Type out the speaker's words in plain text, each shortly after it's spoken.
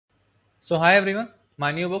So hi everyone,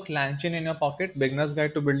 my new book LangChain in Your Pocket, Beginner's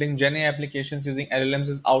Guide to Building Gen AI Applications Using LLMs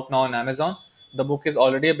is out now on Amazon. The book is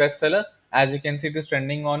already a bestseller. As you can see, it is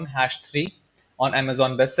trending on #3 on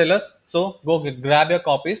Amazon bestsellers. So go grab your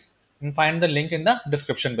copies and find the link in the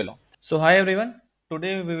description below. So hi everyone,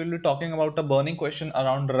 today we will be talking about a burning question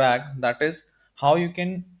around RAG, that is how you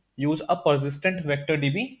can use a persistent vector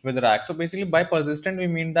DB with RAG. So basically by persistent we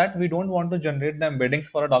mean that we don't want to generate the embeddings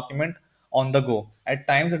for a document on the go. At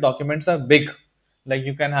times the documents are big, like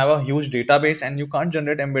you can have a huge database and you can't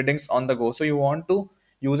generate embeddings on the go. So you want to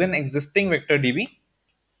use an existing vector DB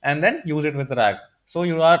and then use it with RAG. So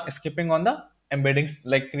you are skipping on the embeddings,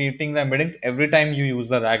 like creating the embeddings every time you use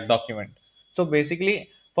the RAG document. So basically,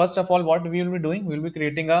 first of all, what we will be doing, we will be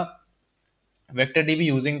creating a vector DB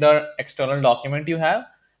using the external document you have,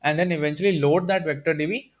 and then eventually load that vector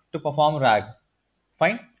DB to perform RAG.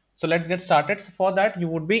 Fine. So let's get started. So for that, you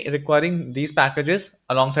would be requiring these packages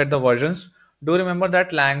alongside the versions. Do remember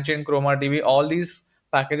that LangChain, ChromaDB, all these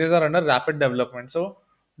packages are under rapid development. So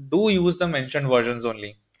do use the mentioned versions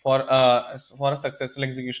only for a successful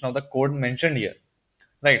execution of the code mentioned here.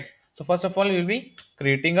 Right. So first of all, we'll be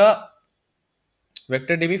creating a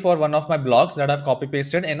vector DB for one of my blogs that I've copy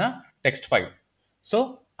pasted in a text file.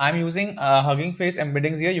 So I'm using Hugging Face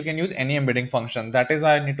embeddings here. You can use any embedding function. That is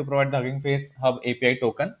why I need to provide the Hugging Face Hub API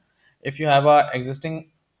token. If you have a existing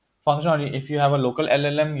function, or if you have a local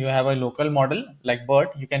LLM, you have a local model like BERT,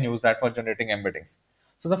 you can use that for generating embeddings.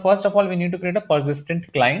 So the first of all, we need to create a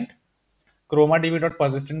persistent client,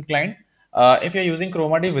 chromadb.persistent client. If you're using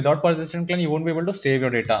chromadb without persistent client, you won't be able to save your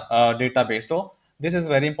database. So this is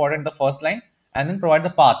very important, the first line, and then provide the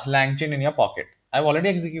path LangChain in your pocket. I've already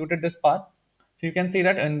executed this path. So you can see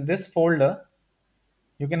that in this folder,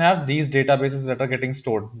 you can have these databases that are getting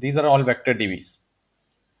stored. These are all vector DBs.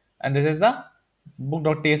 And this is the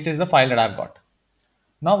book.txt is the file that I've got.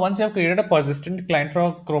 Now, once you have created a persistent client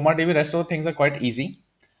for ChromaDB, rest of the things are quite easy.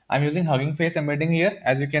 I'm using Hugging Face embedding here.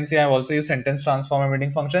 As you can see, I've also used sentence transform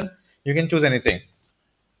embedding function. You can choose anything.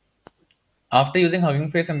 After using Hugging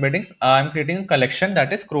Face embeddings, I'm creating a collection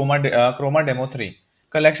that is Chroma Demo 3.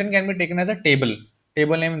 Collection can be taken as a table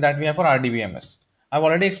name that we have for RDBMS. I've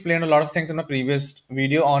already explained a lot of things in a previous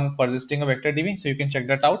video on persisting a vector DB, so you can check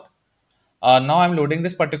that out. Now I'm loading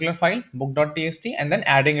this particular file, book.txt, and then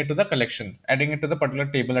adding it to the collection, adding it to the particular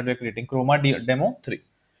table that we're creating, demo 3.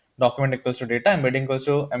 Document equals to data, embedding equals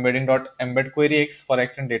to embedding.embed query x for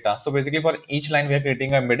x and data. So basically for each line we are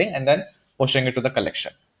creating an embedding and then pushing it to the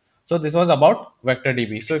collection. So this was about vector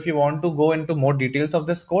DB. So if you want to go into more details of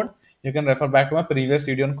this code, you can refer back to my previous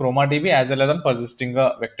video on ChromaDB as well as on persisting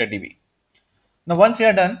a vector DB. Now once you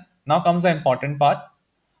are done, now comes the important part.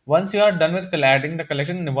 Once you are done with adding the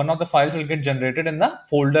collection, one of the files will get generated in the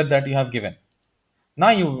folder that you have given.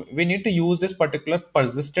 Now we need to use this particular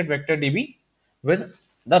persisted vector DB with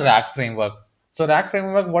the RAG framework. So RAG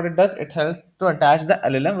framework, what it does, it helps to attach the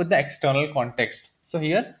LLM with the external context. So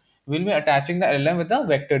here we'll be attaching the LLM with the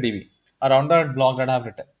vector DB around the blog that I have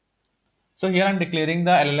written. So here I'm declaring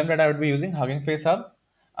the LLM that I would be using, Hugging Face Hub,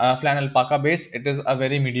 Flan Alpaca base. It is a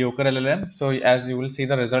very mediocre LLM. So as you will see,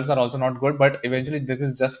 the results are also not good, but eventually this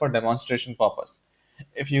is just for demonstration purpose.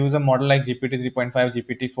 If you use a model like GPT 3.5,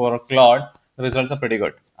 GPT-4 or Claude, the results are pretty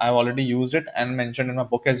good. I've already used it and mentioned in my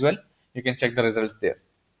book as well. You can check the results there.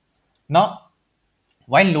 Now,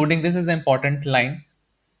 while loading, this is the important line.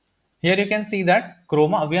 Here you can see that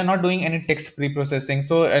Chroma, we are not doing any text pre-processing.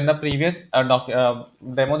 So in the previous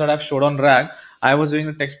demo that I've showed on RAG, I was doing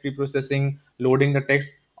the text pre-processing, loading the text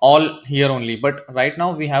all here only. But right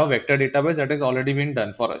now we have a vector database that has already been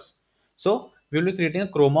done for us. So we'll be creating a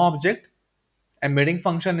Chroma object, embedding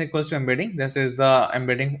function equals to embedding. This is the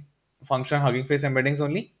embedding function, Hugging Face embeddings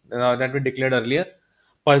only that we declared earlier.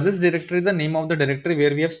 Persist directory, the name of the directory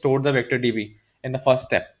where we have stored the vector DB in the first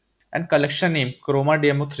step, and collection name Chroma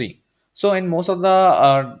Demo 3. So in most of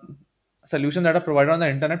the solutions that are provided on the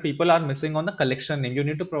internet, people are missing on the collection name. You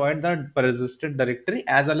need to provide the persisted directory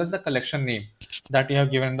as well as the collection name that you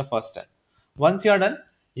have given in the first step. Once you are done,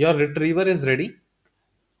 your retriever is ready.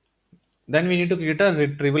 Then we need to create a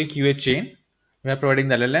retrieval QA chain. We are providing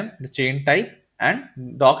the LLM, the chain type, and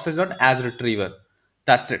docs is not as retriever.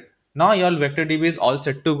 That's it. Now your vector DB is all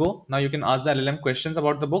set to go. Now you can ask the LLM questions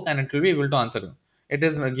about the book and it will be able to answer you. It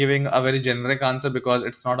is giving a very generic answer because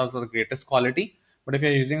it's not of the greatest quality. But if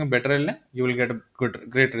you're using a better LLM, you will get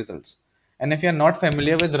great results. And if you're not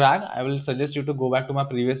familiar with RAG, I will suggest you to go back to my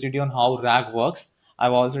previous video on how RAG works.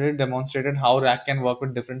 I've already demonstrated how RAG can work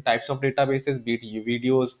with different types of databases, be it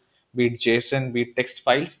videos, be it JSON, be it text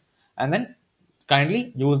files, and then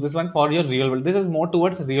kindly use this one for your real world. This is more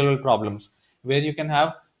towards real world problems where you can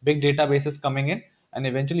have big databases coming in and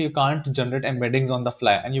eventually you can't generate embeddings on the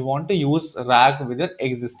fly, and you want to use RAG with your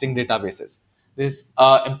existing databases. This is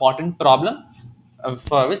an important problem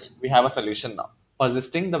for which we have a solution now: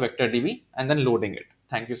 persisting the vector DB and then loading it.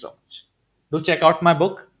 Thank you so much. Do check out my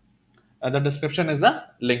book. The description is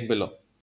a link below.